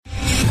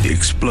The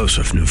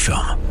explosive new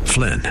film,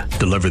 Flynn,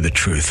 deliver the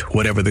truth,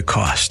 whatever the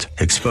cost,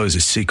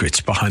 exposes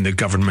secrets behind the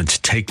government's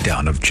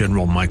takedown of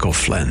General Michael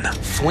Flynn.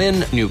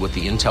 Flynn knew what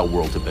the intel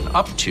world had been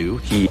up to.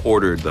 He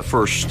ordered the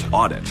first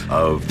audit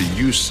of the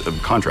use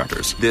of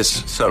contractors.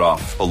 This set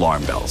off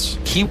alarm bells.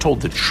 He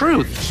told the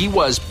truth. He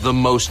was the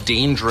most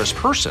dangerous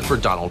person for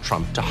Donald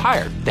Trump to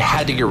hire. They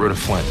had to get rid of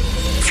Flynn.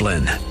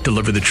 Flynn,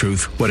 deliver the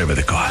truth, whatever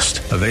the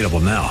cost. Available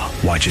now.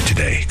 Watch it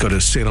today. Go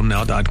to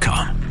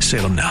salemnow.com.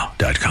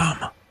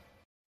 salemnow.com.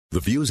 The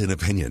views and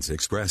opinions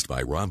expressed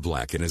by Rob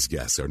Black and his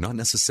guests are not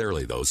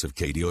necessarily those of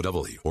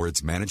KDOW or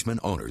its management,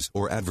 owners,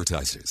 or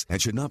advertisers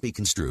and should not be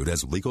construed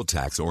as legal,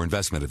 tax, or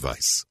investment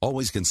advice.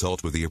 Always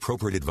consult with the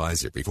appropriate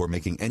advisor before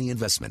making any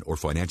investment or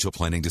financial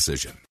planning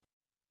decision.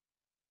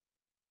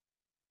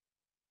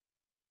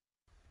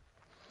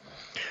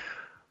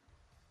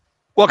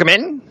 Welcome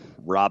in.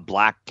 Rob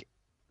Black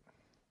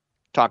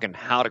talking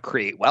how to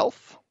create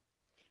wealth.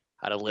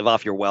 How to live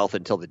off your wealth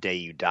until the day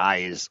you die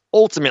is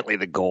ultimately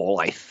the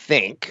goal, I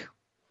think.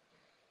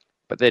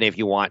 But then if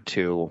you want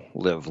to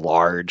live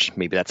large,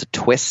 maybe that's a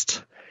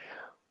twist.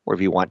 Or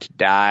if you want to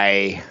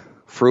die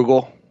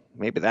frugal,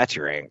 maybe that's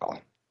your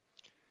angle.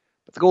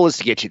 But the goal is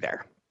to get you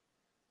there.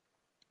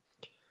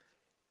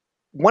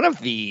 One of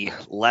the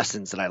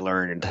lessons that I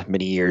learned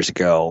many years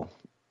ago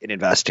in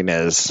investing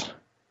is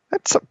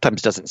that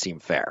sometimes doesn't seem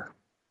fair.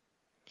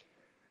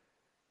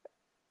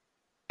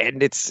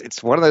 And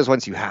it's one of those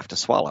ones you have to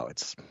swallow.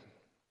 It's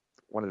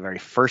one of the very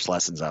first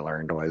lessons I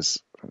learned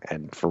was,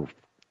 and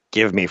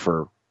forgive me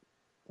for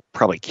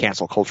probably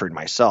cancel culturing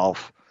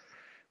myself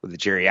with the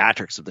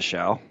geriatrics of the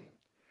show,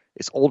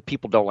 is old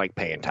people don't like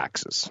paying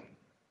taxes.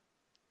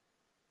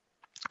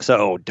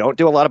 So don't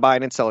do a lot of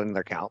buying and selling in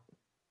their account.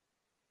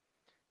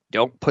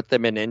 Don't put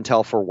them in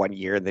Intel for 1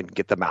 year and then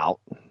get them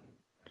out.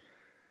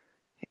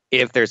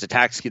 If there's a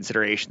tax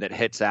consideration that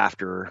hits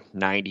after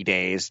 90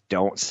 days,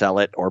 don't sell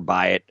it or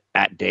buy it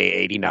at day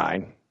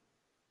 89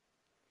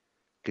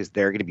 because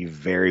they're going to be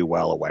very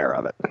well aware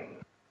of it.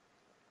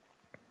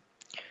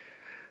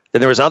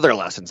 Then there was other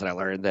lessons that I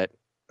learned that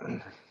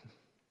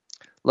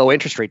low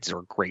interest rates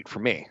are great for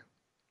me.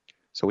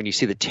 So when you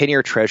see the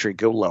 10-year treasury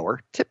go lower,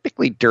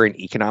 typically during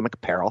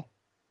economic peril,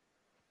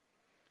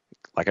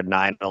 like a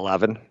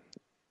 9/11,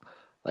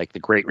 like the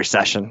Great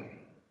Recession,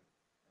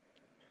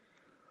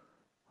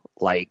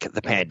 like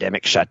the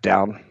pandemic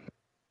shutdown,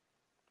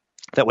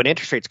 that when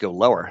interest rates go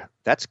lower,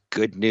 that's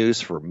good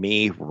news for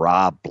me,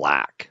 Rob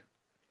Black,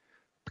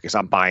 because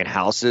I'm buying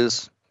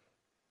houses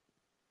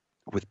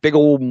with big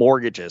old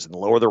mortgages, and the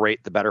lower the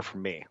rate, the better for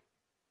me.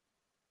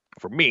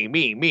 For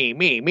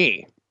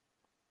me.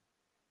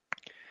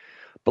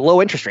 But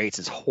low interest rates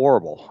is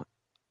horrible.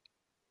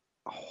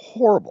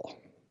 Horrible.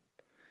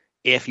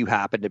 If you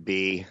happen to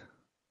be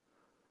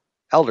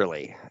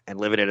elderly and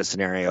living in a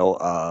scenario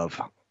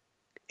of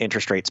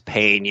interest rates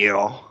paying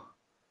you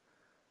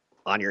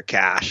on your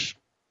cash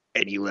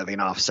and you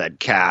living off said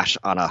cash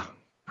on a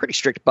pretty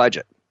strict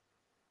budget.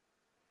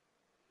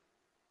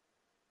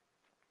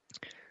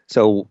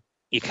 So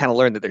you kind of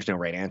learn that there's no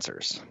right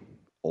answers.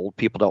 Old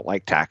people don't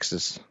like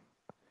taxes.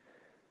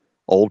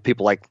 Old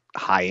people like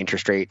high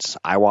interest rates.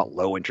 I want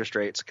low interest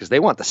rates because they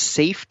want the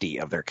safety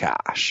of their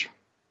cash.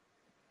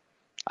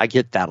 I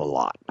get that a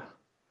lot.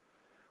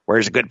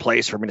 Where's a good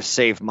place for me to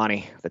save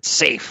money that's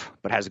safe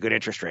but has a good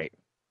interest rate?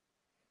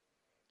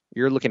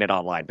 You're looking at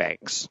online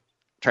banks.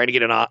 Trying to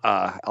get an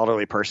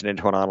elderly person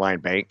into an online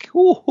bank.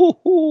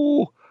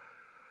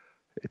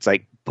 It's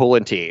like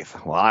pulling teeth.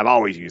 Well, I've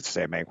always used the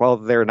same bank. Well,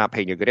 they're not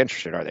paying you a good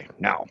interest rate, are they?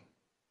 No.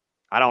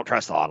 I don't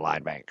trust the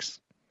online banks.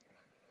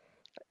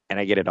 And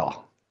I get it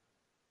all.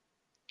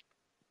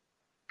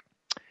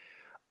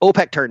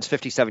 OPEC turns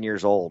 57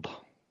 years old.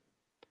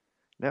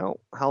 No,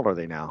 how old are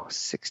they now?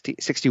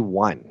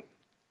 61.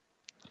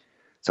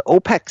 So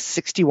OPEC's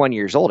 61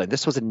 years old, and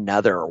this was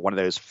another one of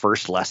those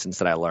first lessons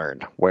that I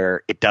learned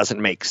where it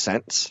doesn't make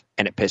sense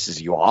and it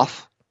pisses you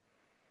off,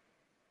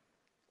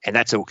 and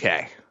that's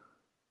okay.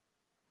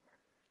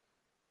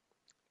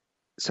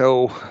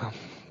 So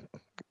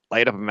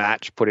light up a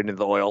match, put it into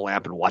the oil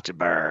lamp, and watch it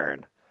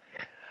burn.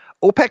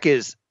 OPEC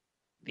is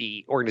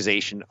the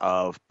organization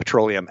of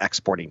petroleum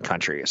exporting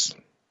countries.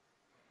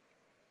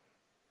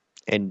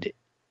 And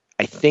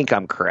I think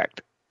I'm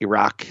correct.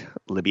 Iraq,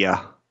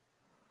 Libya,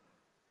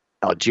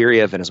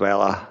 Algeria,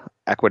 Venezuela,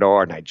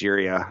 Ecuador,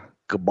 Nigeria,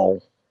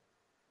 Gabon,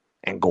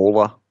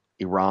 Angola,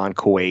 Iran,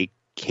 Kuwait,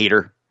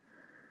 Qatar,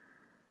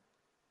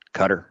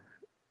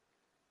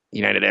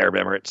 United Arab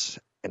Emirates,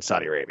 and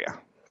Saudi Arabia.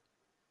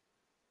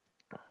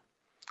 A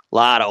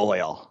lot of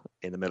oil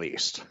in the Middle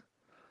East.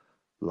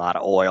 A lot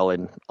of oil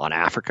on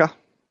Africa.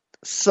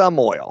 Some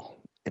oil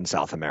in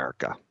South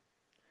America.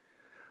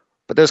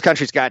 But those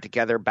countries got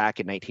together back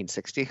in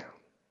 1960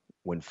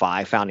 when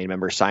 5 founding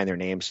members signed their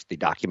names to the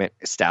document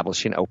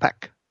establishing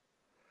OPEC.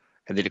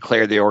 And they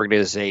declared the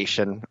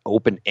organization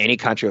open to any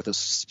country with a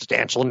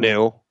substantial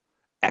new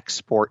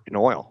export in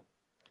oil.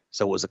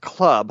 So it was a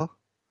club,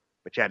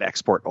 but you had to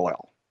export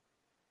oil.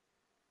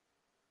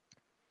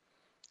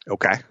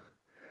 Okay.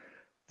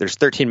 There's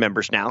 13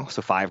 members now,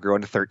 so 5 grow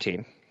into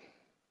 13.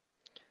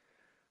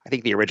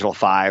 think the original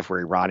 5 were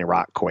Iran,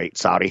 Iraq, Kuwait,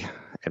 Saudi,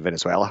 and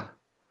Venezuela.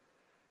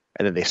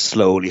 And then they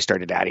slowly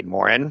started adding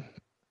more in.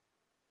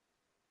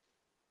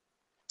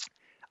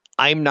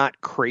 I'm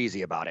not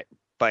crazy about it,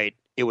 but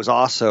it was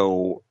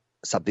also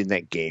something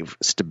that gave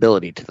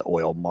stability to the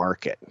oil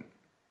market.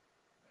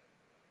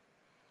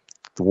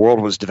 The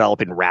world was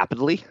developing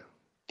rapidly,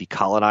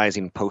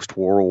 decolonizing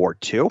post-World War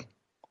II.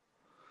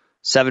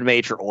 7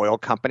 major oil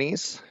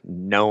companies,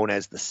 known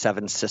as the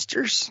Seven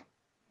Sisters,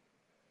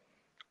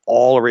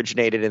 all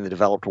originated in the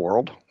developed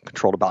world,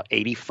 controlled about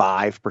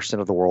 85%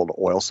 of the world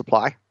oil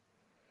supply.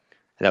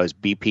 And that was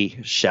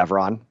BP,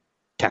 Chevron,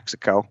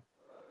 Texaco,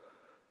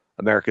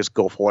 America's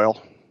Gulf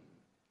Oil,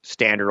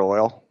 Standard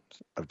Oil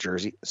of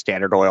Jersey,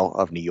 Standard Oil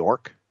of New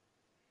York,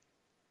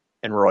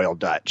 and Royal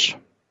Dutch.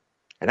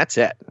 And that's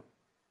it.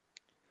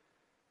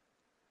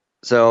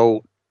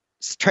 So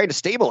trying to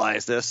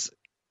stabilize this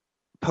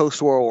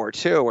post-World War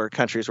II, where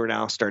countries were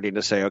now starting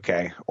to say,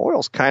 okay,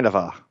 oil's kind of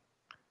a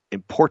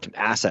important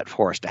asset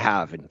for us to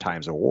have in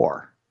times of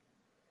war.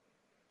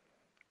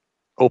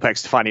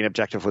 OPEC's defining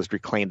objective was to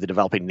reclaim the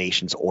developing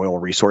nation's oil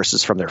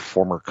resources from their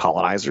former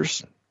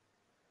colonizers.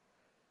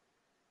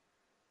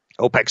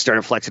 OPEC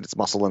started flexing its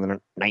muscle in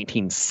the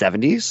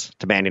 1970s,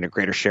 demanding a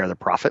greater share of the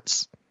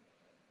profits.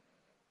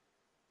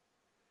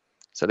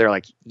 So they're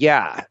like,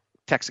 yeah,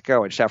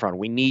 Texaco and Chevron,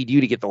 we need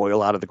you to get the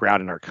oil out of the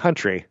ground in our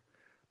country,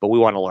 but we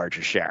want a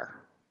larger share.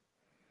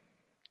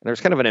 And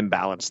there's kind of an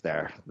imbalance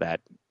there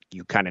that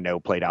you kind of know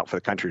played out for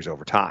the countries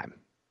over time.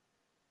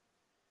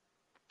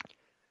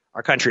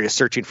 Our country is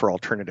searching for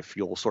alternative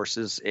fuel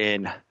sources.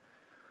 In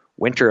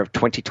winter of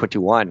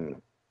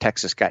 2021,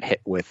 Texas got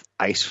hit with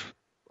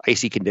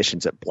icy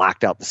conditions that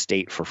blacked out the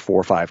state for 4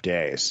 or 5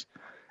 days.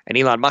 And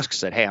Elon Musk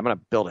said, hey, I'm going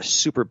to build a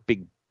super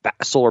big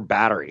solar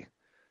battery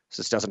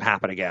so this doesn't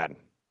happen again.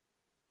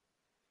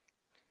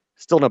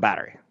 Still no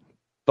battery.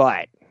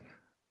 But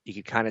you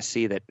can kind of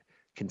see that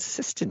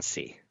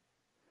consistency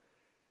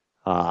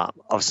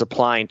of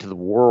supplying to the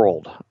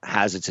world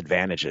has its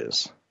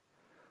advantages.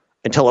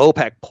 Until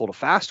OPEC pulled a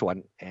fast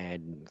one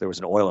and there was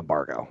an oil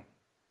embargo.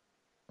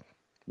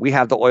 We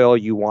have the oil,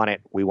 you want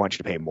it, we want you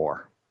to pay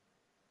more.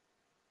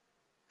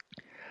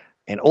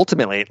 And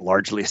ultimately, it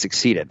largely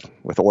succeeded,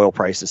 with oil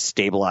prices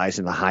stabilized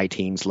in the high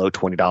teens, low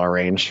 $20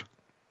 range.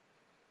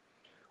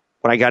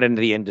 When I got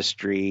into the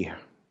industry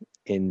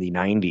in the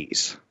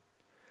 90s,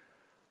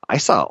 I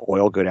saw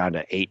oil go down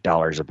to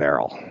 $8 a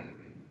barrel.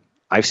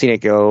 I've seen it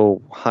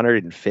go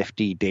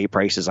 150, day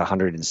prices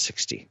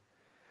 160.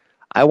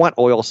 I want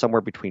oil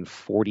somewhere between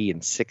 $40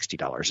 and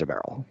 $60 a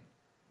barrel.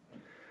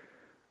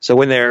 So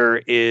when there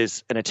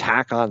is an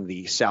attack on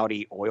the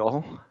Saudi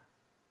oil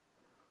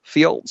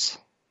fields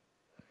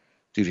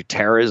due to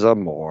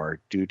terrorism or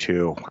due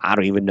to, I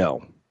don't even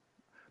know.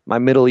 My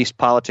Middle East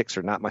politics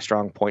are not my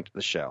strong point of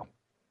the show.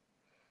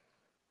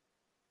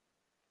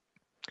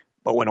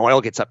 But when oil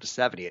gets up to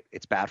 70,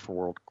 it's bad for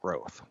world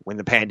growth. When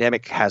the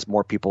pandemic has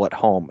more people at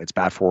home, it's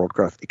bad for world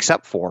growth.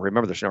 Except for,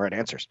 remember, there's no right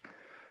answers.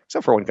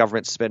 Except for when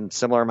governments spend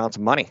similar amounts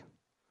of money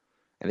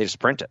and they just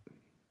print it.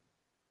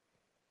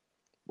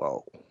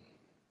 Whoa.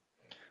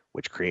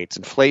 Which creates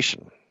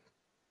inflation.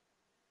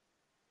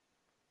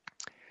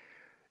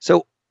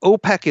 So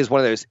OPEC is one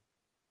of those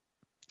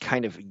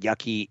kind of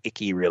yucky,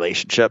 icky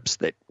relationships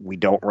that we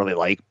don't really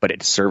like, but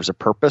it serves a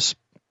purpose.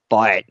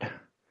 But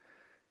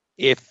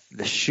if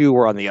the shoe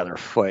were on the other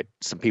foot,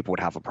 some people would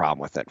have a problem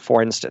with it.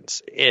 For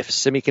instance, if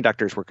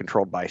semiconductors were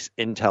controlled by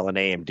Intel and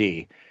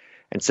AMD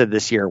and said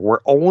this year, we're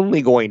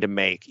only going to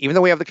make, even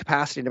though we have the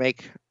capacity to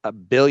make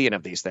 1 billion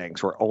of these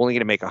things, we're only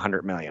going to make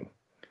 100 million.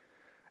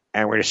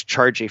 And we're just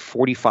charge a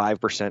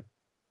 45%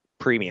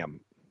 premium.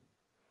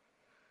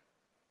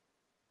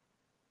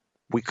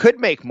 We could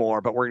make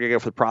more, but we're going to go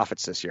for the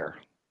profits this year.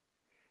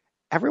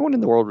 Everyone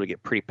in the world would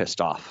get pretty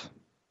pissed off.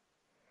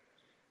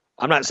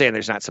 I'm not saying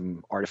there's not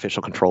some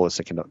artificial control of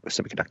the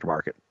semiconductor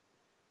market,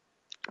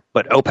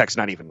 but OPEC's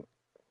not even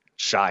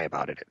shy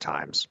about it at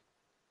times.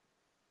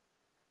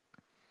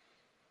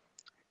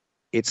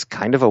 It's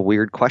kind of a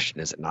weird question,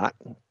 is it not?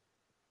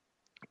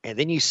 And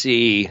then you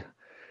see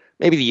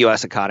maybe the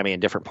U.S. economy in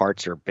different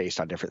parts are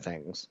based on different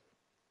things.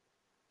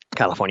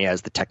 California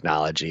has the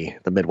technology.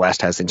 The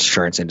Midwest has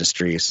insurance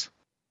industries.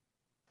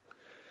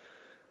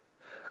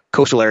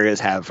 Coastal areas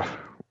have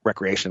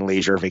recreation,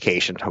 leisure,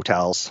 vacation,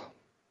 hotels.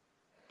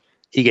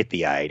 You get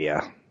the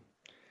idea.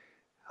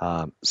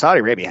 Saudi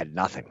Arabia had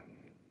nothing.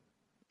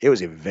 It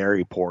was a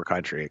very poor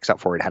country,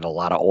 except for it had a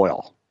lot of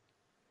oil.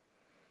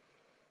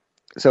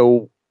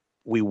 So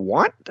we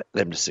want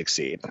them to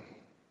succeed,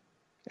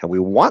 and we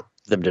want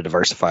them to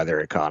diversify their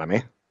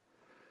economy.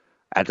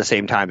 At the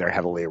same time, they're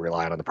heavily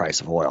reliant on the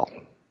price of oil.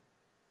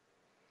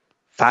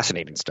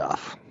 Fascinating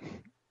stuff.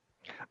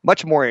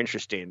 Much more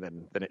interesting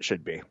than it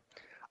should be.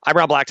 I'm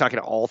Rob Black, talking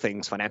to all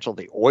things financial,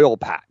 the oil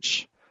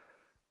patch,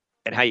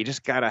 and how you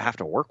just gotta have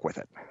to work with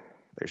it.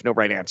 There's no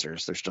right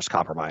answers. There's just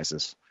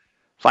compromises.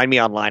 Find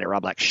me online at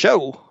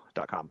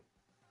robblackshow.com.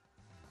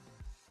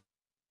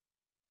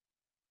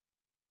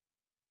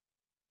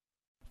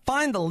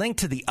 Find the link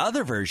to the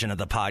other version of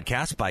the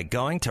podcast by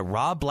going to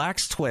Rob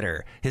Black's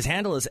Twitter. His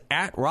handle is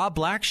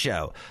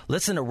 @RobBlackShow.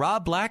 Listen to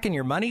Rob Black and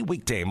Your Money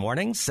weekday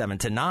mornings, 7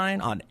 to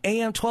 9 on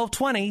AM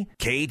 1220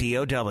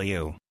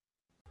 KDOW.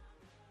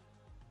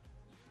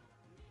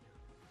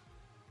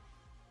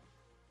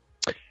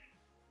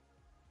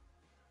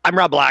 I'm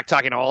Rob Black,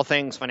 talking all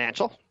things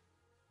financial,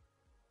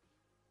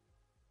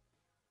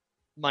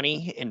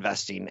 money,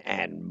 investing,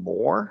 and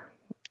more.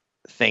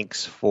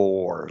 Thanks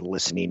for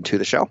listening to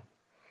the show.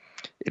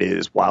 It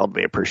is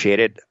wildly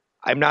appreciated.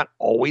 I'm not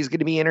always going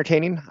to be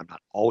entertaining. I'm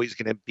not always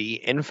going to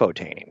be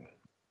infotaining.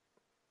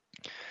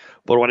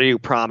 But what I do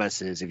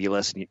promise is if you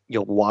listen,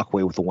 you'll walk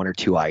away with one or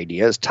two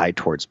ideas tied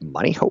towards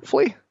money,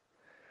 hopefully,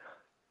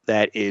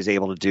 that is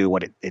able to do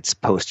what it's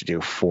supposed to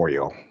do for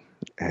you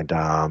and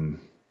kind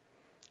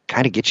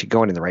of get you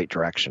going in the right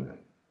direction.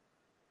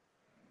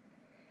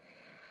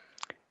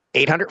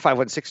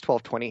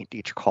 800-516-1220.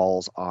 Get your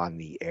calls on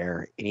the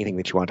air. Anything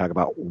that you want to talk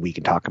about, we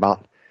can talk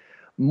about.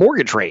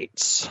 Mortgage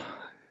rates,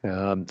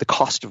 the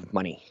cost of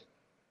money.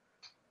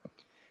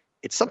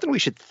 It's something we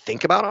should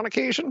think about on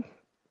occasion.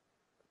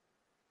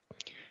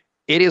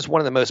 It is one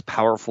of the most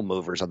powerful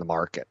movers on the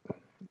market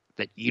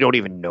that you don't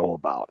even know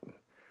about.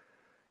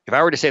 If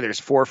I were to say there's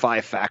 4 or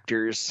 5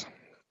 factors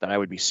that I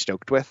would be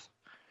stoked with,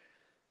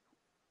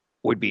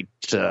 would be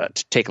to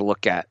take a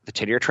look at the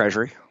 10-year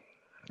Treasury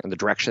and the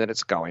direction that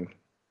it's going,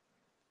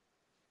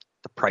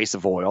 the price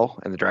of oil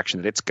and the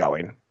direction that it's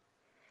going,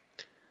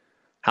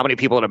 how many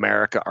people in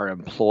America are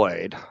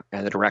employed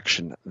and the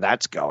direction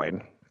that's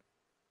going.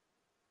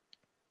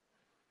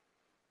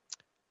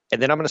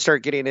 And then I'm going to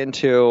start getting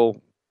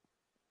into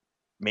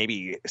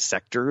maybe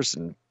sectors,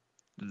 and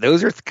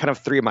those are kind of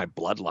 3 of my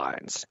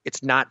bloodlines.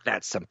 It's not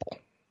that simple,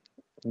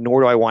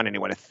 nor do I want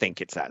anyone to think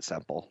it's that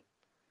simple.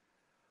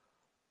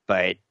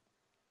 But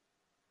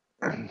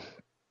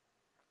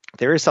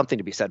there is something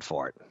to be said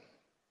for it,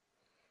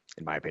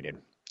 in my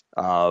opinion,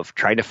 of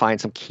trying to find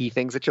some key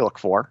things that you look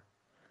for.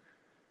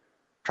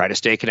 Try to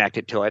stay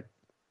connected to it.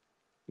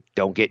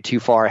 Don't get too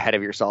far ahead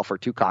of yourself or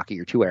too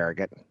cocky or too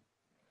arrogant.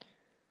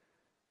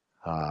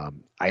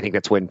 I think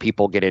that's when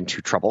people get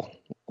into trouble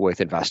with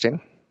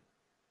investing.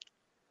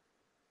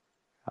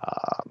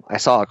 I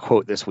saw a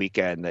quote this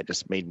weekend that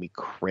just made me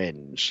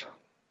cringe,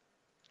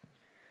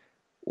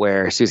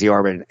 where Susie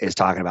Orman is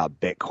talking about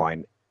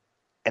Bitcoin.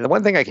 And the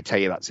one thing I can tell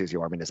you about Susie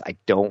Orman is I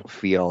don't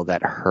feel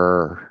that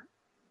her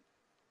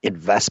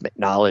investment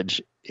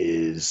knowledge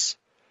is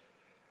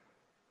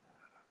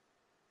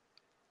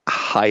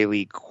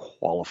highly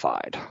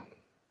qualified.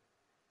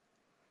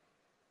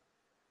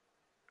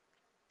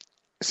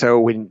 So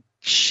when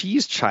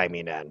she's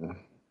chiming in,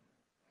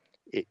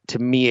 to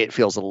me, it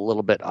feels a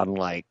little bit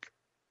unlike,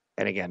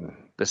 and again,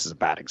 this is a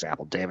bad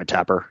example, David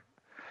Tepper,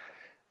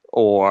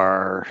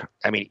 or,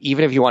 I mean,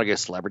 even if you want to get a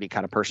celebrity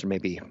kind of person,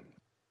 maybe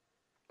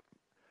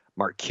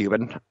Mark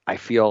Cuban. I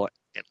feel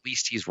at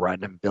least he's run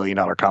 $1 billion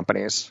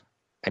companies,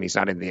 and he's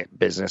not in the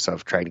business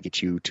of trying to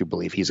get you to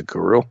believe he's a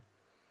guru.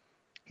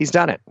 He's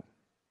done it.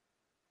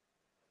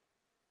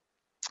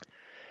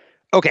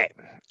 Okay,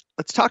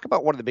 let's talk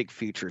about one of the big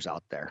futures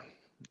out there.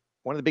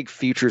 One of the big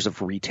futures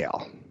of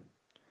retail.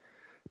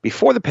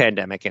 Before the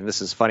pandemic, and this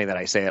is funny that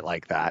I say it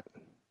like that,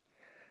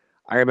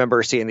 I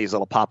remember seeing these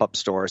little pop-up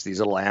stores, these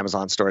little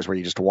Amazon stores where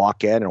you just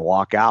walk in and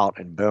walk out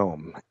and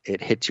boom, it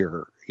hits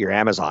your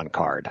Amazon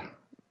card.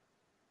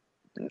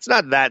 It's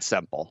not that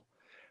simple,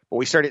 but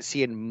we started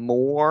seeing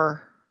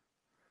more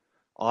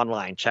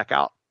online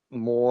checkout,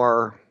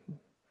 more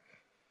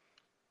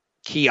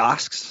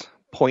kiosks,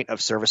 point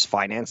of service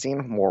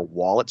financing, more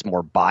wallets,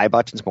 more buy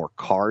buttons, more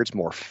cards,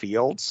 more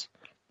fields.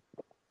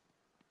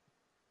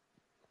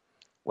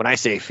 When I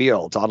say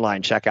fields,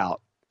 online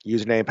checkout,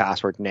 username,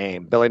 password,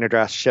 name, billing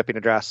address, shipping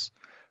address,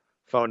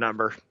 phone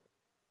number.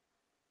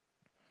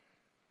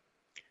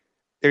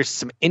 There's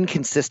some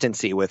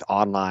inconsistency with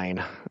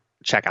online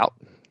checkout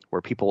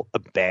where people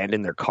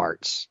abandon their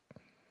carts.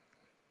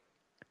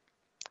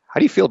 How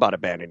do you feel about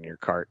abandoning your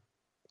cart?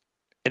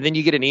 And then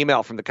you get an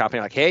email from the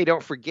company like, hey,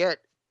 don't forget,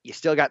 you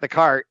still got the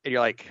cart. And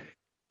you're like,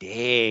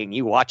 dang,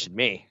 you watching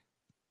me.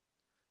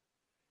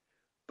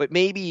 But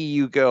maybe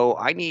you go,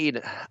 I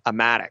need a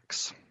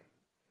Maddox.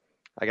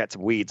 I got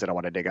some weeds that I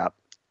want to dig up.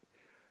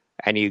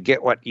 And you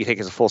get what you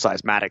think is a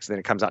full-size Maddox, and then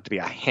it comes out to be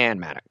a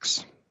hand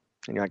Maddox.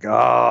 And you're like,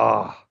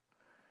 oh.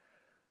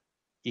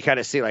 You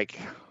kind of see like,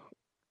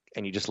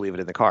 and you just leave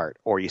it in the cart.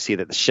 Or you see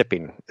that the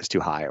shipping is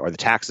too high, or the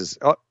taxes,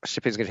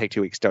 shipping is going to take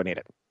 2 weeks, donate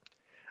it.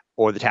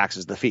 Or the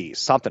taxes, the fees,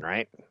 something,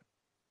 right?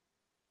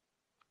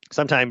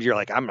 Sometimes you're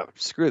like, I'm going to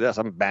screw this.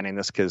 I'm banning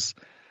this because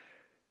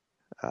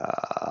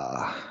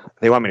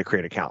they want me to create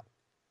an account.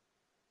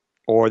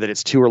 Or that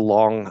it's too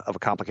long of a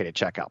complicated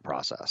checkout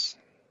process.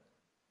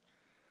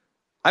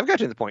 I've got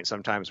to the point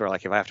sometimes where,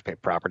 like, if I have to pay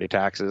property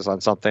taxes on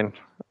something,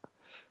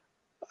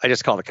 I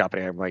just call the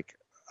company. I'm like,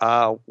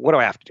 what do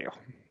I have to do?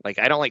 Like,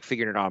 I don't like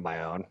figuring it out on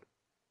my own.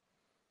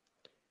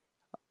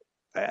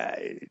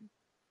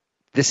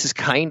 This is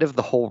kind of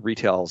the whole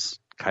retail's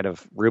kind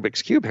of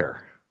Rubik's Cube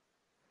here.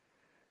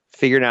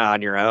 Figuring it out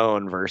on your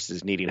own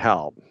versus needing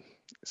help.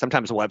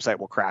 Sometimes the website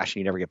will crash and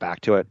you never get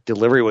back to it.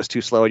 Delivery was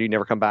too slow and you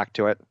never come back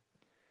to it.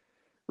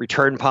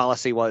 Return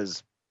policy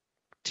was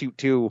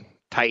too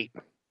tight.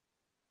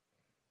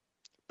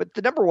 But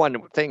the number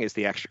one thing is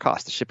the extra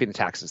cost, the shipping, the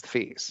taxes, the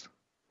fees.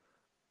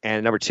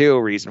 And number two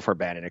reason for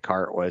abandoning a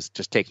cart was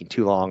just taking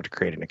too long to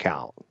create an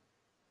account.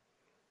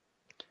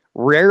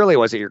 Rarely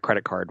was it your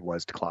credit card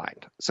was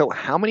declined. So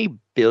how many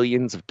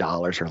billions of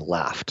dollars are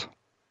left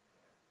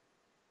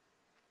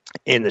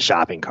in the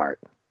shopping cart?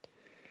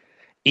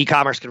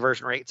 E-commerce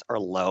conversion rates are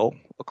low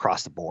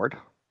across the board,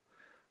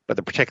 but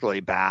they're particularly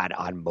bad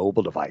on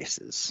mobile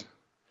devices.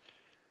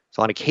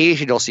 So on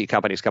occasion, you'll see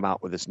companies come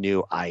out with this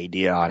new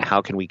idea on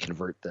how can we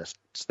convert this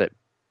so that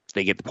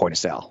they get the point of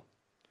sale.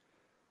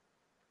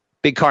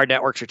 Big card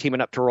networks are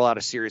teaming up to roll out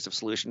a series of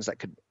solutions that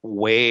could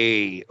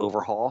way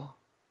overhaul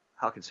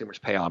how consumers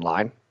pay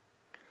online.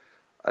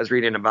 I was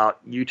reading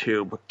about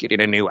YouTube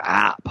getting a new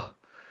app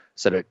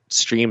so that it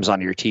streams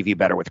onto your TV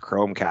better with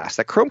Chromecast.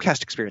 That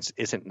Chromecast experience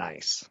isn't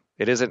nice.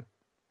 It isn't.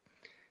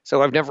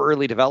 So I've never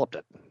really developed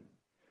it.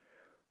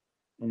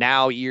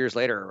 Now, years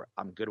later,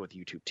 I'm good with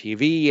YouTube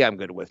TV. I'm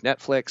good with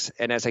Netflix.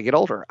 And as I get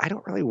older, I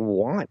don't really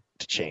want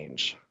to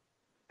change.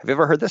 Have you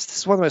ever heard this? This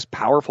is one of the most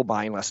powerful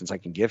buying lessons I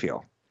can give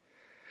you.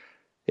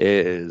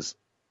 Is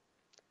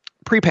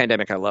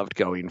pre-pandemic, I loved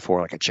going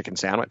for like a chicken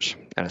sandwich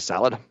and a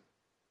salad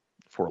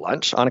for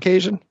lunch on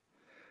occasion.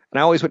 And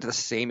I always went to the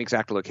same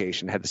exact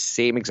location, had the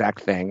same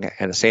exact thing,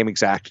 and the same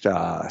exact,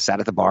 sat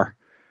at the bar,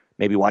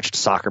 maybe watched a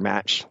soccer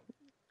match,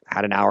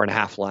 had an hour and a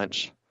half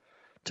lunch,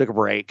 took a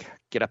break,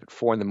 get up at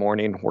 4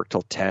 a.m, work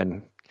till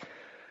 10,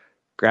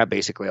 grab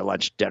basically a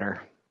lunch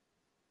dinner.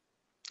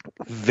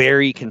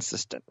 Very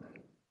consistent.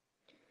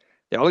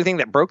 The only thing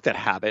that broke that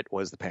habit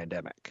was the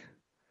pandemic.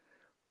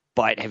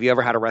 But have you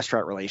ever had a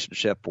restaurant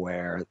relationship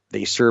where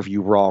they serve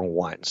you wrong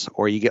once,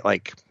 or you get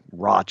like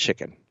raw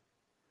chicken?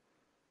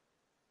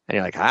 And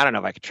you're like, I don't know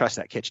if I could trust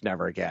that kitchen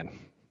ever again.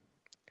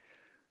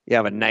 You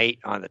have a night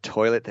on the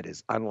toilet that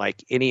is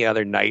unlike any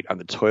other night on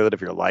the toilet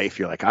of your life.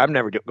 You're like, I'm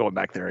never going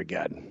back there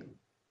again.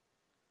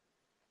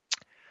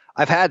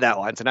 I've had that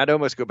once, and I'd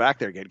almost go back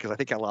there again because I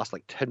think I lost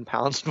like 10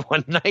 pounds in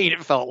one night,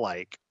 it felt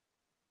like.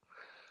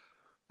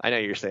 I know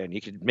you're saying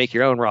you could make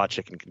your own raw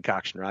chicken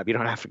concoction, Rob. You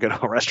don't have to go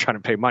to a restaurant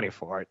and pay money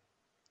for it.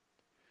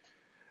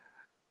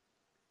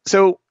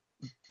 So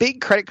big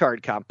credit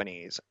card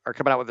companies are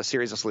coming out with a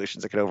series of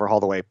solutions that could overhaul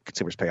the way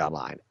consumers pay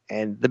online.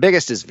 And the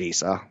biggest is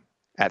Visa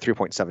at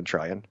 $3.7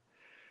 trillion.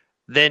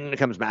 Then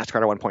comes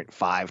MasterCard at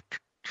 $1.5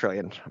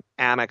 trillion.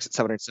 Amex at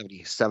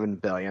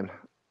 $777 billion,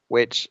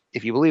 which,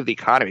 if you believe the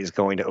economy is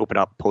going to open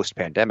up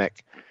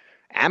post-pandemic,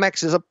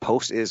 Amex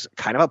is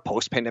kind of a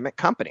post-pandemic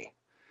company.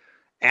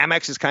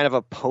 Amex is kind of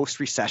a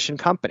post-recession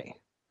company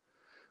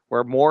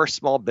where more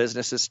small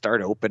businesses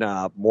start to open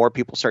up, more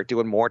people start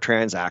doing more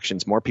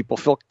transactions, more people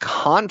feel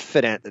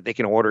confident that they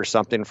can order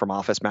something from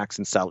OfficeMax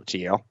and sell it to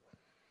you.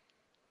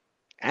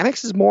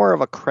 Amex is more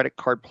of a credit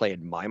card play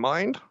in my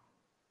mind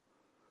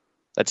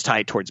that's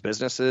tied towards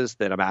businesses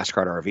than a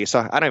MasterCard or a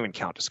Visa. I don't even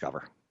count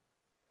Discover.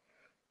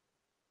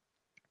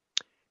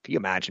 Can you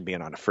imagine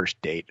being on a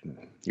first date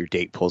and your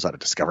date pulls out a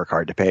Discover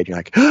card to pay and you're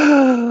like,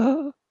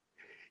 oh,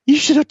 you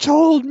should have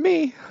told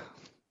me.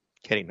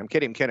 I'm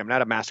kidding. I'm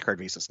not a MasterCard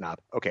Visa snob.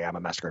 Okay, I'm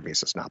a MasterCard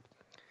Visa snob.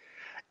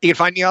 You can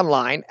find me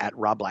online at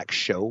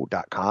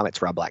robblackshow.com. It's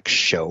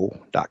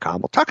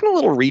robblackshow.com. We're talking a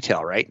little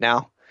retail right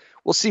now.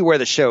 We'll see where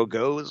the show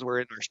goes.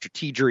 We're in our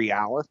strategery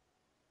hour.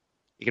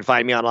 You can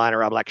find me online at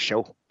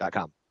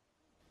robblackshow.com.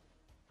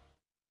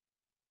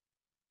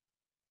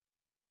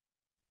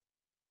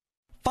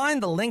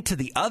 Find the link to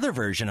the other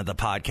version of the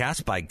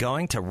podcast by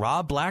going to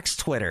Rob Black's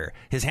Twitter.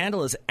 His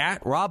handle is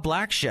at Rob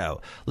Black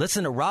Show.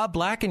 Listen to Rob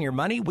Black and Your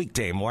Money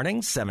weekday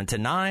mornings 7 to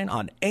 9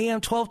 on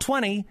AM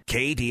 1220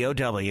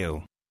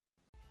 KDOW.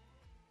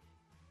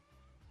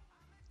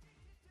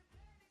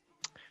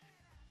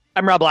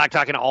 I'm Rob Black,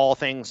 talking all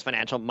things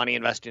financial, money,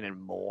 investing, and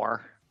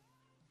more.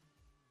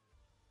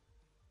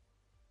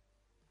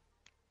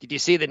 Did you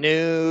see the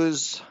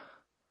news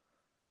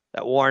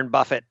that Warren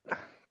Buffett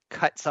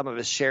cut some of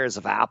his shares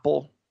of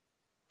Apple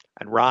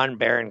and Ron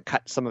Barron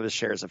cut some of his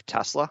shares of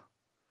Tesla?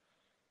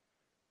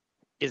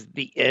 Is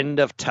the end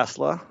of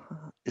Tesla?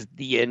 Is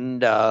the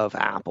end of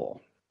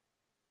Apple?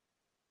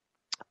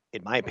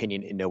 In my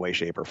opinion, in no way,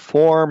 shape, or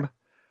form.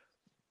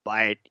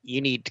 But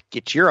you need to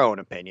get your own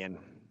opinion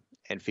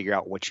and figure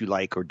out what you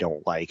like or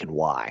don't like and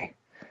why.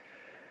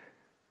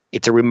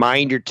 It's a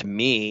reminder to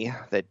me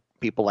that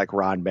people like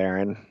Ron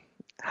Barron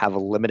have a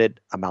limited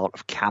amount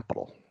of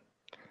capital.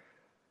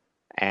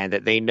 And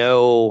that they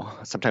know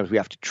sometimes we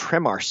have to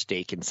trim our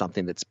stake in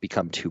something that's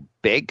become too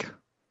big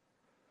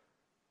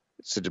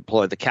to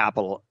deploy the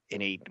capital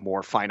in a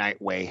more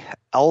finite way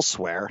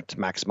elsewhere to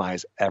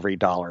maximize every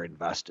dollar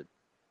invested.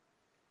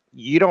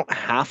 You don't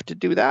have to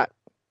do that,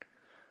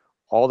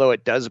 although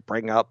it does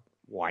bring up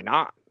why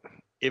not.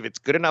 If it's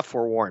good enough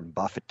for Warren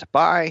Buffett to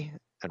buy,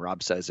 and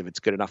Rob says if it's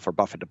good enough for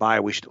Buffett to buy,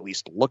 we should at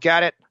least look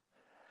at it.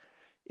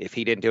 If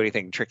he didn't do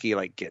anything tricky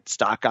like get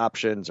stock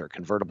options or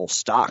convertible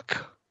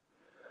stock,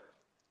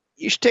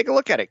 you should take a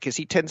look at it because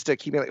he tends to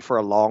accumulate for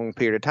a long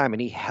period of time,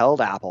 and he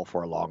held Apple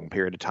for a long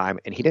period of time,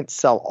 and he didn't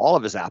sell all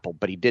of his Apple,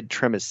 but he did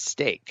trim his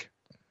stake.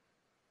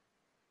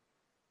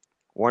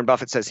 Warren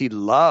Buffett says he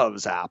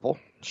loves Apple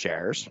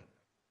shares,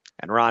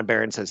 and Ron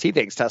Barron says he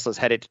thinks Tesla's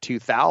headed to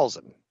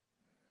 2,000.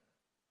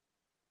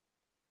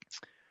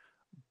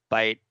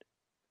 But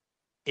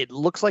it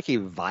looks like a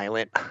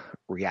violent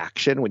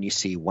reaction when you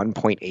see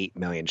 1.8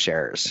 million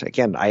shares.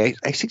 Again, I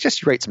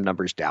suggest you write some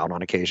numbers down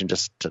on occasion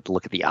just to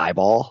look at the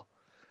eyeball.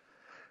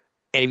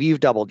 And if you've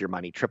doubled your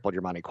money, tripled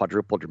your money,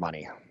 quadrupled your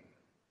money,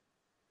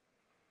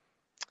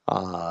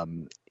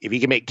 if you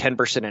can make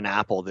 10% in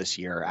Apple this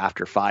year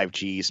after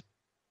 5G's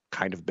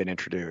kind of been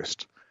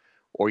introduced,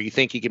 or you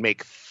think you can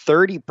make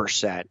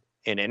 30%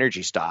 in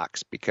energy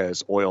stocks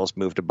because oil's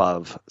moved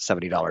above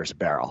 $70 a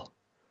barrel.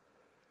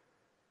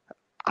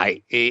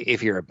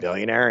 If you're a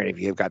billionaire and if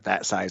you've got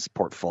that size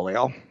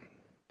portfolio,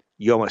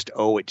 you almost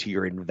owe it to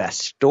your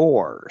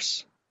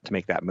investors to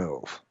make that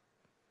move.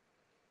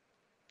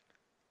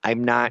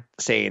 I'm not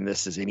saying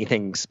this is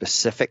anything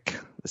specific.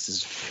 This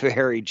is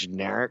very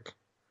generic.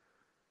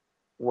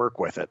 Work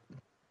with it.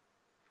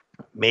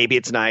 Maybe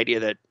it's an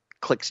idea that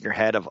clicks in your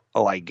head of,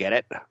 oh, I get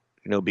it.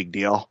 No big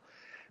deal.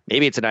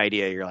 Maybe it's an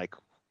idea you're like,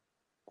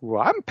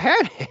 well, I'm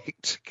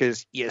panicked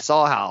because you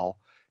saw how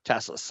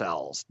Tesla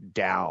sells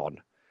down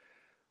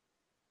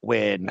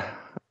when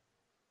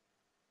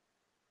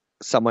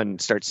someone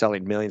starts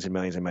selling millions and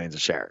millions and millions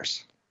of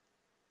shares.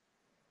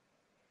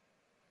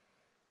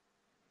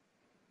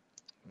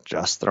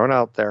 Just thrown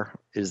out there.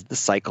 Is the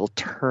cycle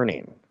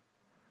turning?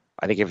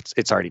 I think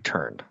it's already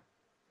turned.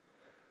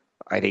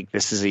 I think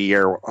this is a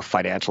year of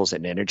financials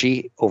and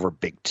energy over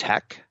big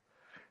tech.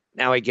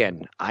 Now,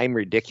 again, I'm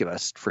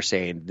ridiculous for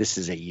saying this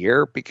is a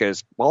year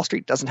because Wall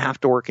Street doesn't have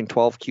to work in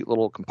 12 cute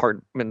little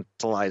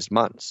compartmentalized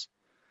months.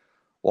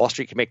 Wall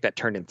Street can make that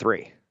turn in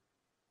 3,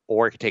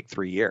 or it could take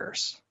 3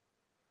 years.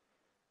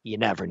 You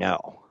never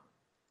know.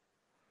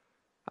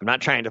 I'm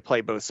not trying to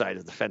play both sides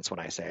of the fence when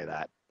I say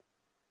that.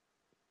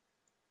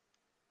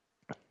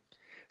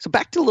 So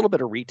back to a little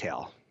bit of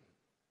retail.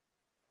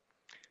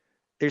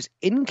 There's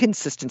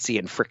inconsistency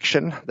and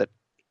friction that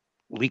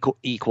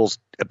equals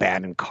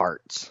abandoned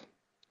carts.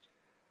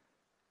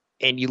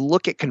 And you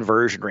look at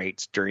conversion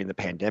rates during the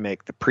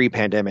pandemic, the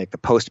pre-pandemic, the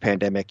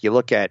post-pandemic. You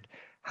look at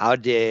how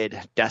did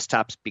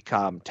desktops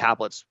become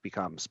tablets,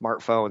 become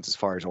smartphones as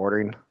far as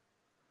ordering.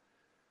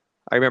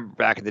 I remember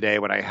back in the day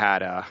when I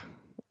had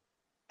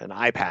an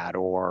iPad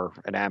or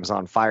an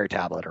Amazon Fire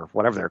tablet or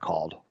whatever they're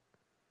called.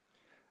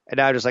 And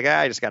now I'm just like,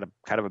 I just got a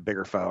kind of a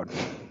bigger phone.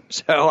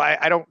 So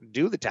I don't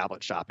do the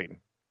tablet shopping.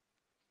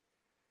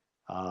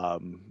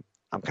 I'm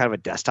kind of a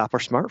desktop or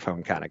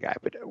smartphone kind of guy,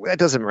 but that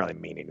doesn't really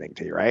mean anything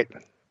to you, right?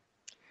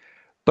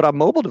 But on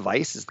mobile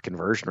devices, the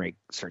conversion rate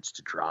starts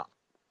to drop.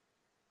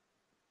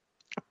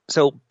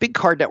 So big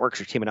card networks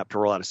are teaming up to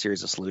roll out a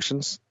series of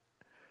solutions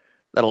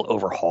that'll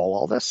overhaul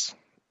all this,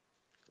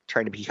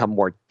 trying to become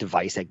more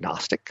device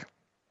agnostic,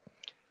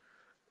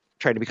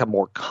 trying to become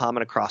more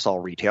common across all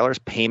retailers,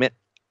 payment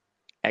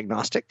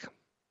agnostic,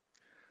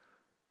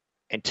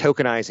 and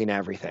tokenizing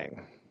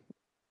everything.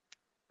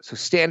 So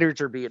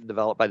standards are being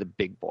developed by the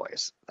big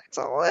boys. It's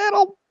a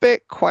little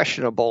bit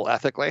questionable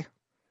ethically,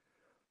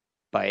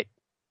 but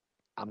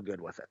I'm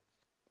good with it.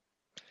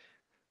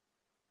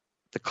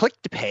 The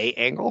click-to-pay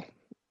angle,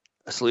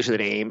 a solution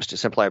that aims to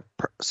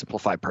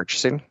simplify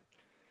purchasing,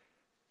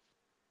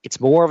 it's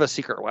more of a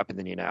secret weapon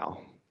than you know.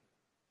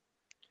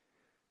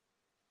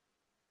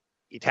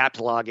 You tap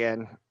to log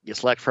in, you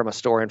select from a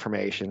store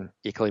information,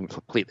 you can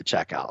complete the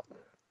checkout.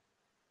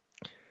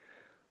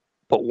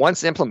 But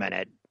once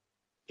implemented,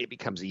 it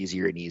becomes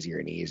easier and easier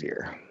and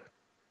easier.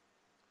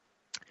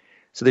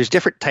 So there's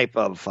different type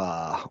of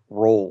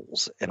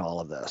roles in all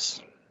of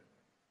this.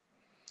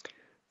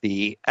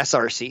 The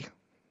SRC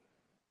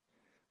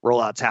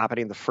rollout's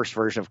happening. The first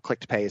version of Click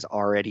to Pay is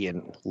already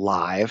in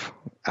live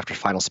after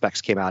final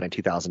specs came out in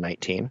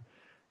 2019.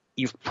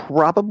 You've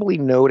probably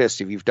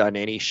noticed if you've done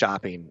any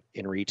shopping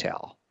in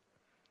retail,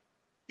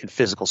 in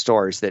physical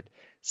stores, that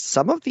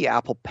some of the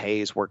Apple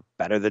Pays work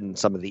better than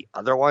some of the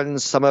other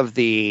ones. Some of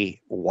the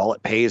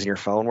wallet pays in your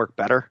phone work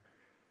better.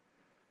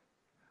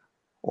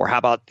 Or how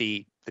about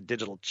the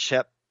digital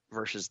chip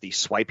versus the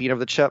swiping of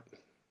the chip?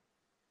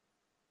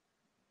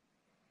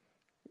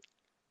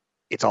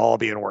 It's all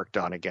being worked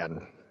on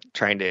again,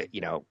 trying to,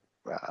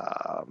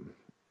 I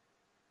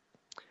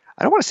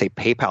don't want to say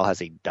PayPal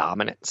has a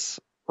dominance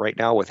right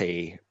now with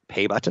a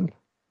pay button,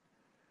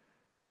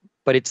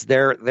 but it's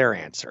their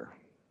answer.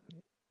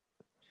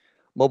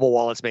 Mobile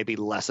wallets may be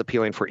less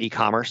appealing for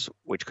e-commerce,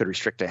 which could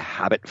restrict a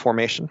habit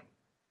formation.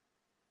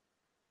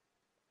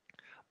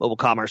 Mobile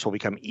commerce will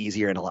become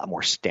easier and a lot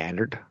more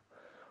standard.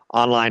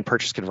 Online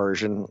purchase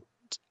conversions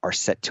are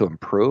set to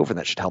improve, and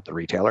that should help the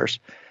retailers.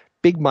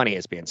 Big money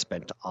is being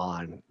spent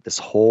on this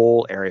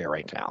whole area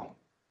right now.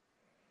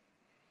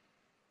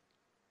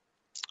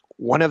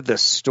 One of the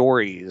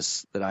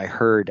stories that I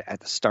heard at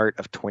the start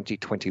of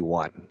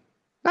 2021,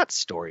 not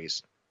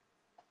stories,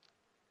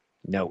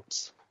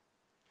 notes.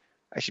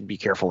 I should be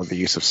careful with the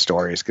use of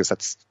stories because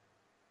that's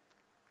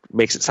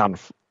makes it sound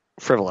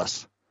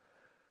frivolous.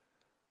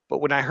 But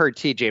when I heard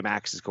TJ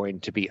Maxx is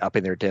going to be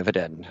upping their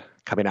dividend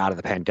coming out of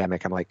the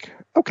pandemic, I'm like,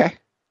 okay,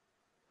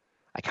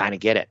 I kind of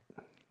get it.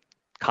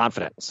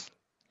 Confidence.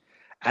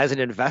 As an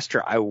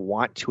investor, I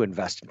want to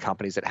invest in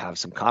companies that have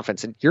some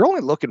confidence. And you're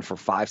only looking for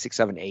 5, 6,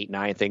 7, 8,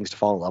 9 things to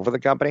fall in love with a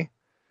company.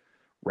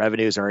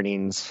 Revenues,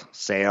 earnings,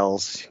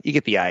 sales. You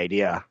get the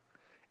idea.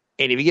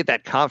 And if you get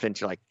that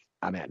confidence, you're like,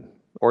 I'm in.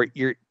 Or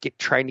you're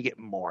trying to get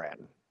more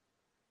in.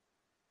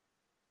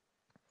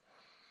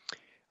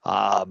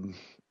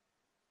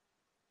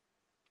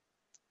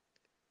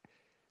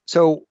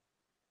 So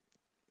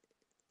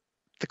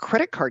the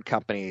credit card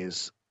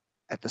companies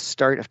at the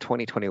start of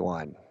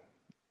 2021,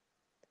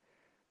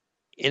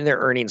 in their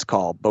earnings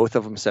call, both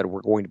of them said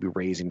we're going to be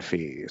raising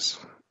fees.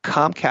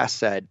 Comcast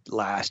said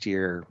last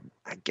year,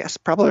 I guess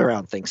probably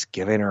around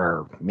Thanksgiving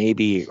or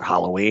maybe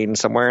Halloween,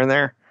 somewhere in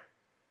there,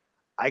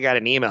 I got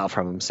an email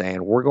from them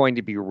saying we're going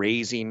to be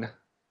raising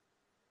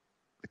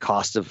the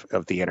cost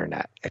of the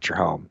internet at your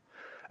home.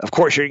 Of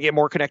course, you're going to get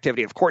more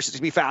connectivity. Of course, it's going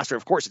to be faster.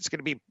 Of course, it's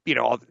going to be,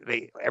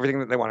 everything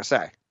that they want to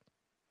say.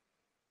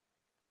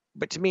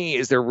 But to me,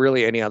 is there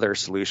really any other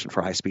solution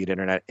for high-speed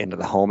internet into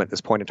the home at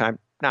this point in time?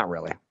 Not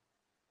really.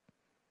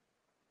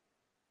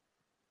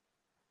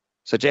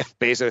 So Jeff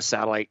Bezos'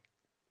 satellite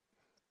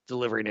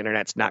delivering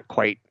internet's not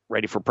quite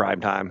ready for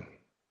prime time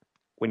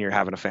when you're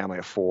having a family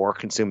of 4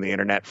 consume the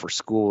internet for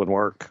school and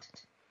work,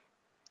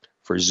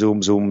 for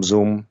Zoom.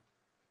 So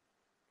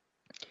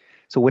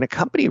when a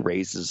company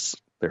raises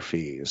their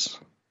fees,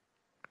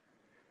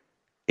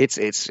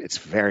 it's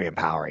very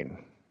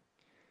empowering.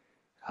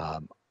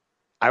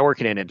 I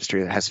work in an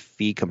industry that has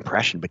fee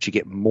compression, but you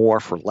get more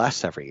for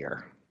less every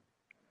year.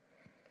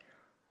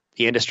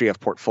 The industry of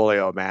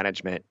portfolio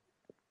management,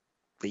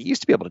 they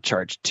used to be able to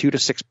charge 2 to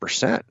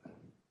 6%.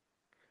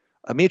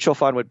 A mutual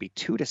fund would be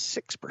 2 to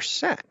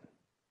 6%.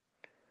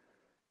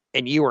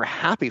 And you were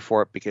happy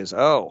for it because,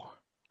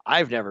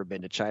 I've never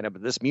been to China,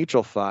 but this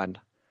mutual fund,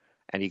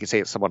 and you can say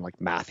it's someone like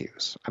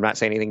Matthews. I'm not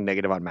saying anything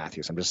negative on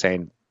Matthews. I'm just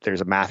saying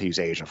there's a Matthews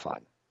Asia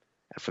fund.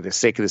 And for the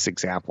sake of this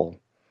example,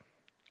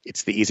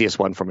 it's the easiest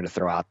one for me to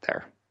throw out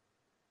there.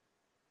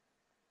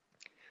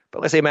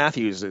 But let's say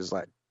Matthews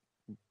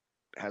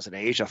has an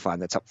Asia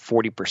fund that's up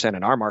 40%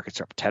 and our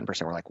markets are up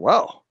 10%. We're like,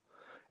 whoa,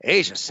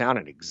 Asia's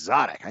sounding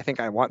exotic. I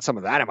think I want some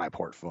of that in my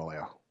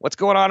portfolio. What's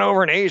going on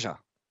over in Asia?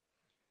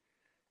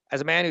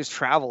 As a man who's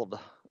traveled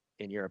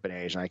in Europe and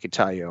Asia, I can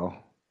tell you,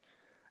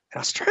 in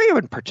Australia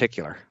in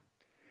particular,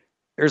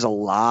 there's a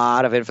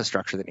lot of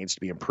infrastructure that needs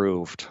to be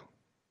improved.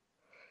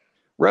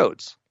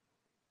 Roads,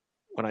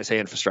 when I say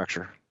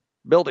infrastructure,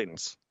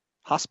 buildings,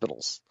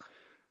 hospitals.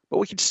 But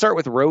we could start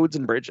with roads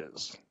and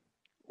bridges,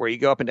 where you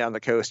go up and down the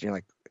coast and you're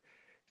like,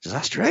 does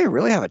Australia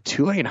really have a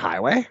 2-lane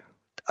highway?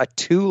 A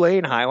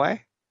 2-lane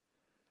highway?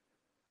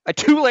 A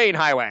 2-lane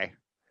highway.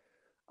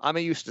 I'm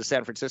used to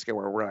San Francisco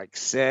where we're like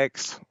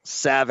 6,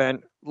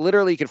 7.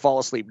 Literally, you could fall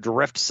asleep,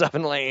 drift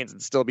 7 lanes,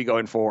 and still be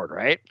going forward,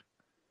 right?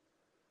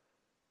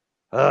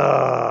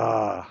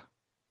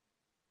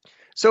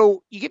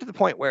 So you get to the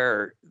point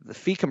where the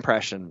fee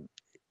compression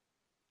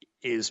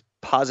is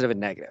positive and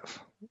negative.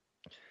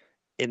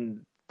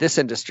 In this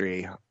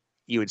industry,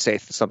 you would say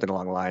something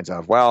along the lines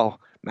of, well,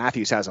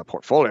 Matthews has a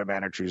portfolio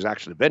manager who's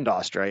actually been to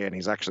Australia and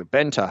he's actually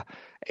been to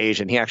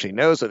Asia and he actually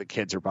knows what the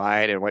kids are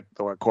buying and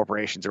what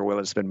corporations are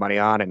willing to spend money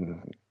on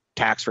and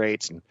tax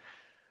rates and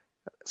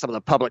some of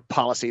the public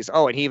policies.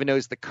 Oh, and he even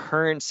knows the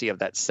currency of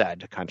that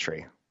said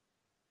country.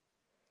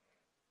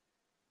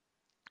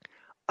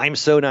 I'm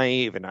so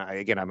naive, and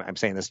I'm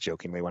saying this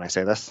jokingly when I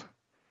say this.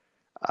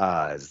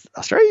 Is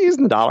Australia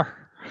using the dollar?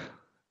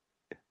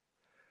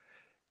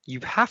 You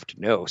have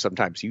to know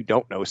sometimes you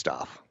don't know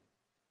stuff.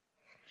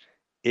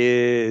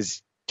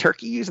 Is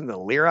Turkey using the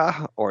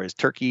lira or is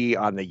Turkey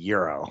on the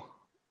euro?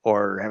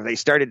 Or have they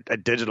started a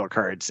digital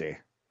currency?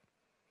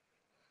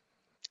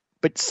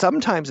 But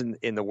sometimes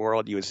in the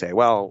world you would say,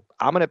 well,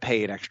 I'm going to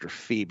pay an extra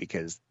fee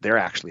because they're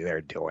actually there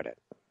doing it.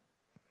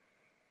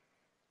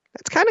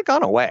 It's kind of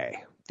gone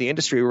away. The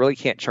industry really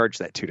can't charge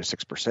that 2 to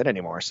 6%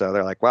 anymore. So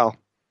they're like, well,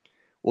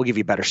 we'll give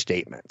you better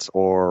statements,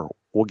 or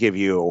we'll give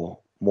you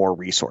more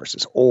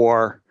resources,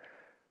 or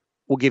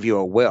we'll give you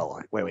a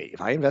will. Wait,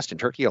 if I invest in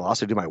Turkey, you'll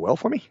also do my will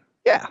for me?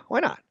 Yeah, why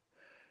not?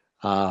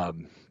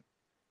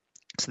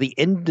 So the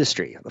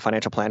industry, the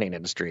financial planning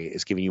industry,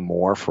 is giving you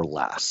more for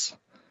less.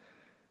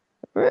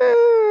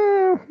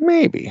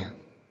 Maybe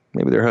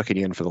they're hooking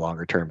you in for the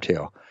longer term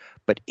too.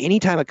 But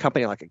anytime a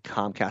company like a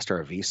Comcast or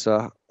a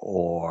Visa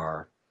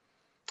or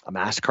a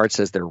MasterCard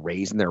says they're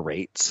raising their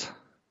rates,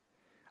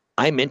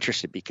 I'm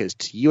interested because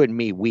to you and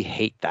me, we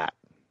hate that.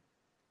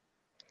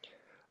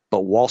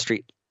 But Wall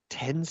Street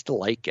tends to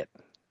like it.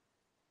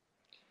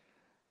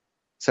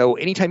 So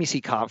anytime you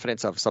see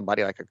confidence of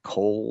somebody like a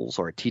Kohl's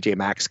or a TJ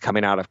Maxx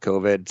coming out of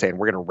COVID saying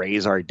we're going to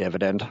raise our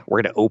dividend,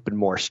 we're going to open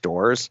more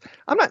stores,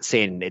 I'm not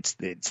saying it's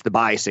the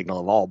buy signal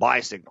of all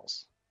buy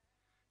signals.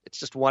 It's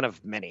just one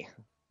of many.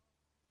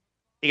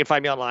 You can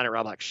find me online at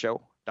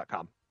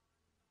robblackshow.com.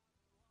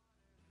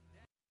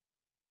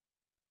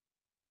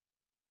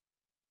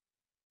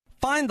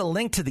 Find the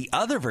link to the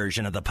other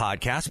version of the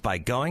podcast by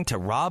going to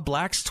Rob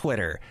Black's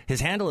Twitter. His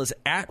handle is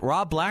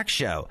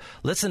 @RobBlackShow.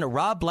 Listen to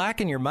Rob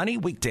Black and Your Money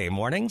weekday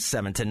mornings,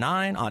 7 to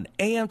 9 on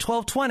AM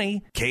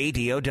 1220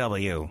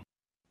 KDOW.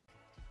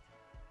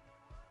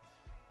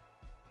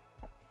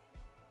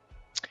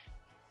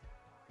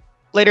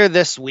 Later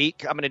this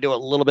week, I'm going to do a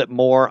little bit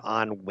more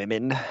on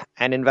women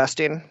and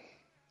investing.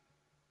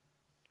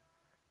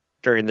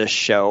 During this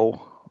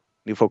show,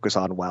 we focus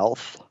on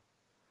wealth.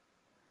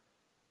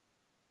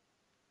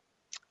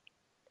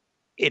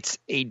 It's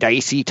a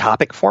dicey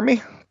topic for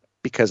me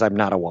because I'm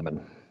not a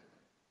woman.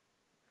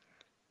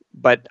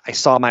 But I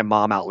saw my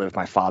mom outlive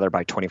my father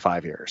by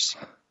 25 years.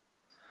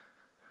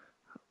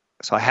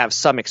 So I have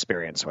some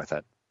experience with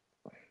it.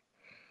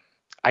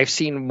 I've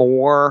seen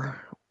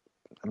more,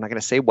 I'm not going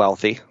to say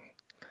wealthy,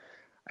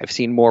 I've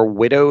seen more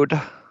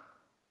widowed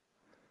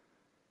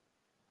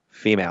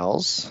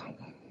females.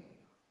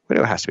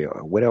 Widow has to be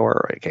a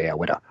widower. Okay, yeah,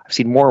 widow. I've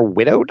seen more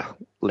widowed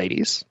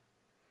ladies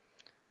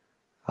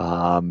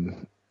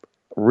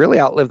really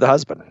outlive the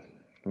husband.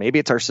 Maybe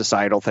it's our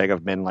societal thing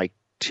of men like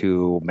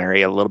to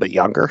marry a little bit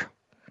younger.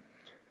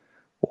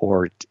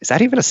 Or is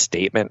that even a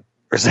statement?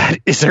 Or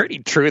is there any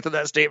truth in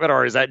that statement,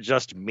 or is that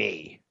just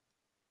me?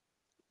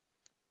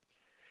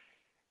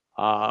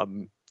 So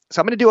I'm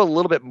going to do a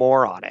little bit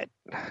more on it.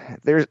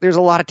 There's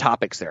a lot of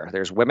topics there.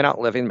 There's women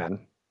outliving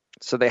men,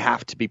 so they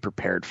have to be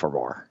prepared for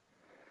more.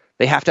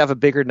 They have to have a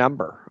bigger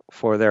number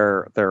for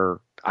their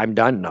I'm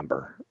done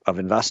number of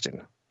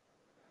investing.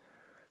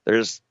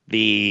 There's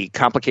the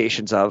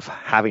complications of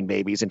having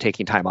babies and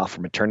taking time off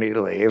from maternity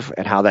leave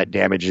and how that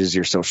damages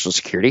your Social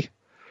Security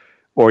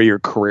or your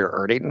career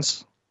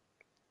earnings,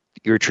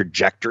 your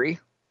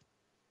trajectory.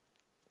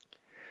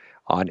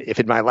 If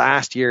in my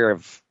last year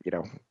of,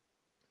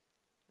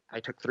 I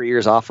took 3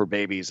 years off for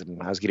babies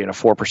and I was getting a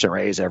 4%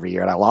 raise every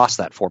year and I lost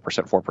that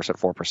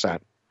 4%.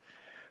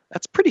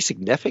 That's pretty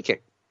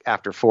significant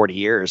after 40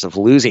 years of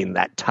losing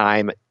that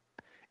time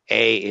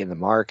in the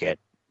market,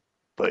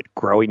 but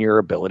growing your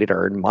ability to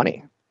earn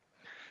money.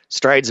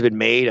 Strides have been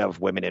made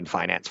of women in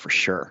finance for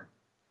sure.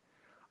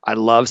 I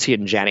love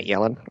seeing Janet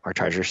Yellen, our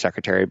Treasury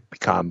Secretary,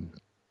 become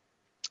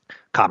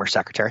Commerce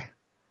Secretary.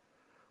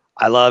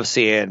 I love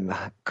seeing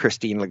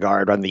Christine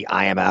Lagarde run the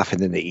IMF and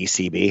then the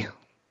ECB.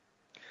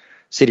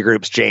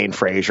 Citigroup's Jane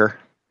Fraser.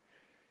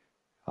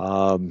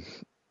 Women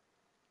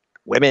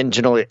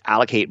generally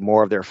allocate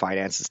more of their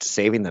finances to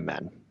saving than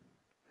men.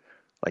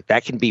 Like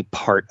that can be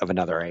part of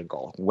another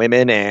angle.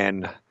 Women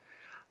and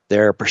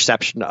their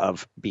perception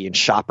of being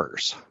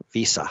shoppers,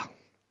 Visa.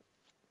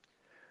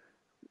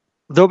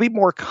 There'll be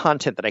more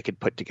content that I could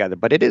put together,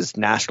 but it is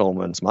National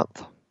Women's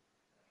Month.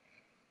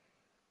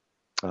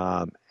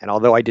 And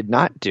although I did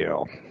not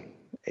do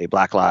a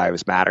Black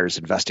Lives Matters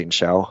investing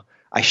show,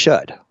 I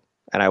should,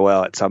 and I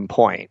will at some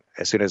point,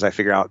 as soon as I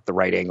figure out the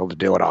right angle to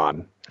do it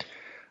on,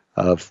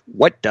 of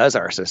what does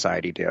our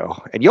society do?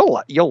 And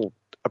you'll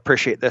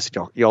appreciate this.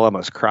 You'll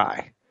almost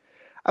cry.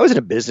 I was in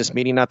a business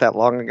meeting not that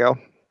long ago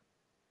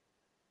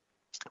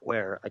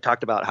where I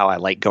talked about how I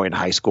like going to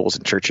high schools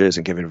and churches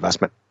and giving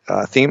investment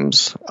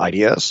themes,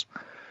 ideas.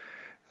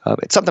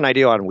 It's something I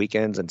do on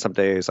weekends and some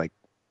days,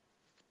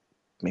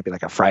 maybe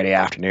like a Friday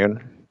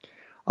afternoon.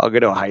 I'll go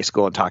to a high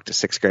school and talk to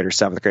 6th graders,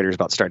 7th graders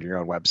about starting your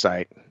own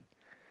website.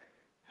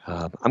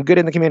 I'm good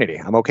in the community.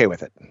 I'm okay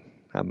with it.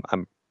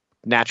 I'm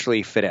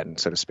naturally fit in,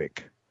 so to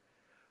speak.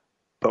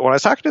 But when I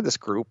was talking to this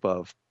group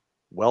of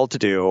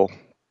well-to-do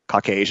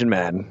Caucasian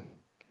men,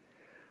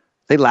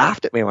 they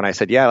laughed at me when I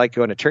said, yeah, I like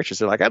going to churches.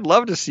 They're like, I'd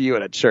love to see you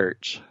at a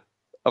church.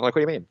 I'm like,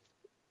 what do you mean?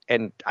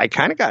 And I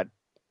kind of I'm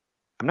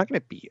not going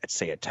to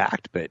say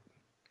attacked, but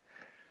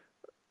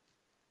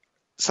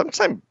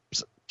sometimes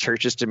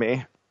churches to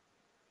me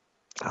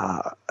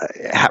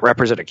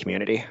represent a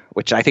community,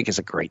 which I think is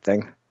a great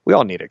thing. We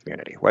all need a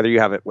community, whether you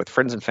have it with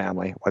friends and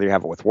family, whether you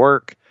have it with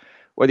work,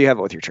 whether you have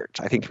it with your church.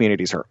 I think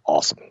communities are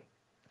awesome.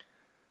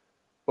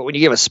 But when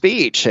you give a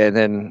speech and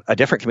then a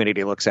different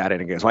community looks at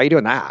it and goes, why are you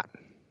doing that?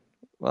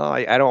 Well,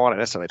 I don't want to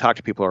necessarily talk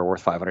to people who are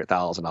worth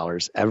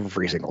 $500,000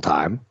 every single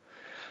time.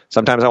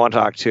 Sometimes I want to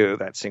talk to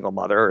that single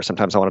mother, or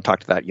sometimes I want to talk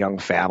to that young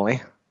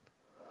family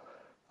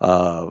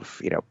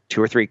of,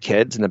 2 or 3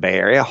 kids in the Bay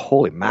Area.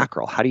 Holy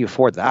mackerel, how do you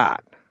afford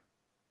that?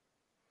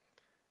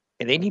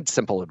 And they need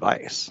simple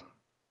advice.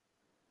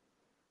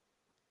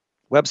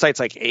 Websites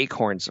like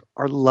Acorns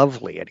are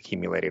lovely at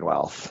accumulating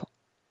wealth.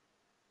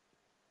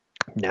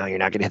 Now you're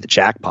not going to hit the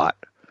jackpot,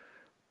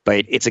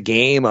 but it's a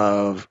game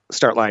of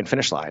start line,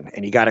 finish line,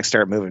 and you got to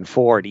start moving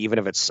forward, even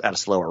if it's at a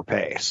slower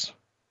pace.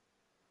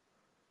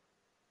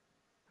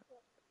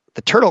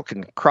 The turtle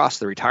can cross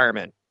the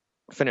retirement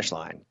finish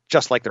line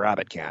just like the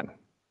rabbit can.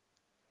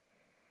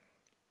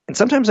 And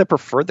sometimes I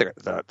prefer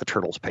the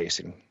turtle's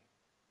pacing.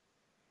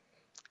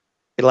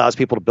 It allows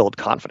people to build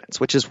confidence,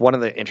 which is one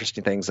of the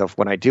interesting things of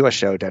when I do a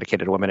show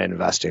dedicated to women in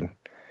investing.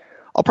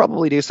 I'll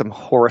probably do some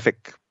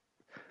horrific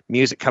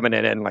music coming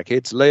in like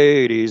it's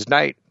ladies'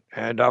 night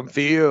and I'm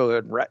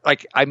feeling right.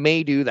 Like I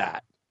may do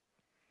that.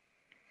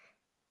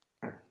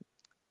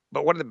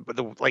 But one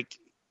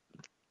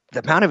of the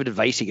amount of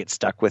advice you get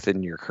stuck with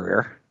in your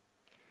career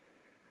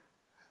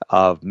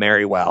of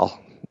marry well,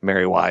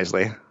 marry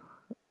wisely,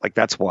 like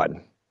that's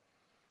one.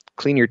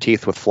 Clean your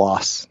teeth with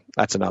floss.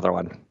 That's another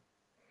one.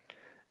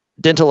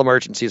 Dental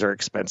emergencies are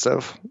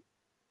expensive.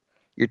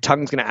 Your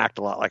tongue's going to act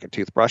a lot like a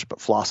toothbrush, but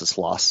floss is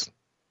floss.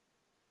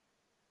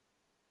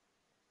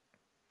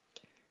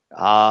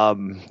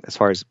 As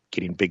far as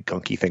getting big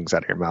gunky things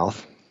out of your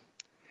mouth.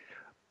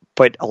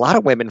 But a lot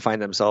of women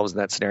find themselves in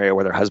that scenario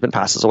where their husband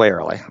passes away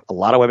early. A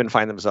lot of women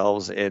find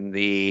themselves in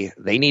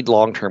they need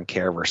long-term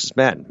care versus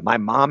men. My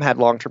mom had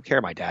long-term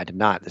care. My dad did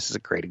not. This is a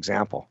great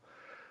example.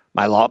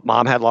 My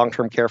mom had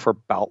long-term care for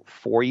about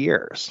 4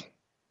 years.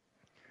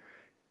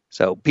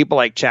 So people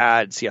like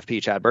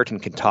CFP Chad Burton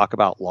can talk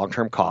about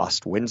long-term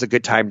cost. When's a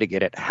good time to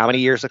get it? How many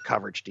years of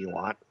coverage do you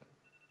want?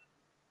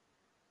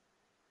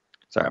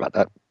 Sorry about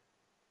that.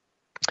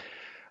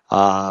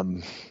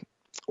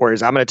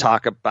 Whereas I'm going to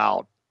talk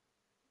about,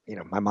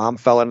 my mom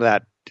fell into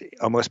that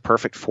almost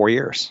perfect 4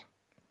 years.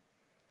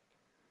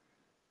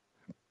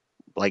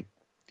 Like,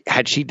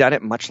 had she done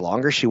it much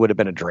longer, she would have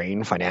been a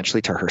drain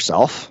financially to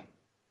herself.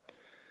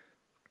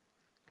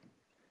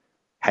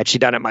 Had she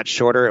done it much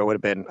shorter, it would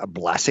have been a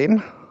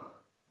blessing.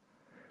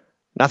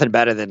 Nothing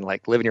better than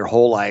like living your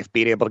whole life,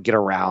 being able to get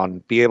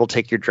around, be able to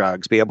take your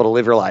drugs, be able to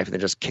live your life, and then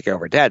just kick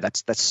over dead.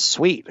 That's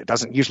sweet. It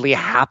doesn't usually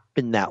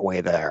happen that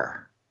way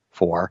there.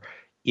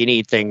 You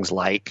need things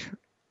like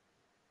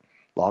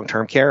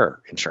long-term care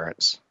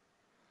insurance.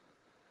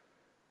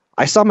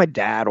 I saw my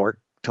dad work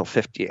till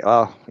 50.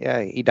 Oh,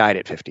 yeah, he died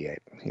at 58.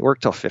 He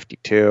worked till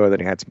 52, then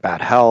he had some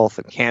bad health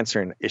and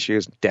cancer and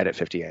issues, dead at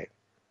 58.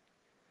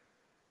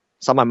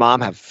 Saw my mom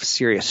have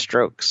serious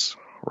strokes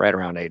right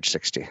around age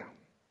 60.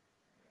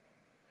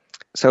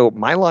 So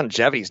my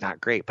longevity is not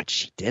great, but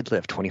she did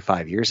live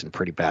 25 years in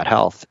pretty bad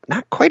health.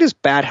 Not quite as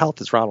bad health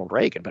as Ronald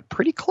Reagan, but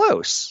pretty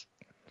close.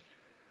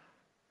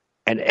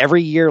 And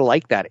every year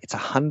like that, it's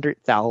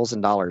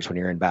 $100,000 when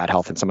you're in bad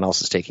health and someone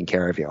else is taking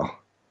care of you.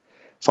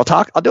 So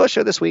I'll do a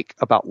show this week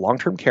about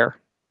long-term care,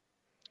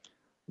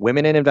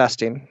 women in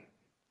investing,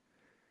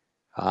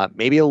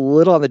 maybe a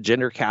little on the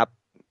gender cap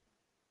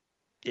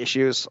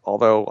issues,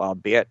 although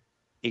albeit,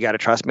 you got to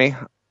trust me,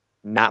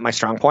 not my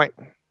strong point,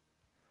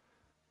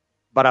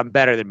 but I'm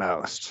better than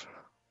most.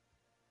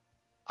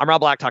 I'm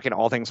Rob Black, talking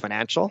all things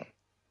financial.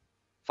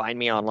 Find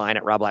me online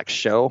at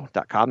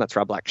robblackshow.com. That's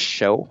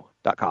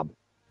robblackshow.com.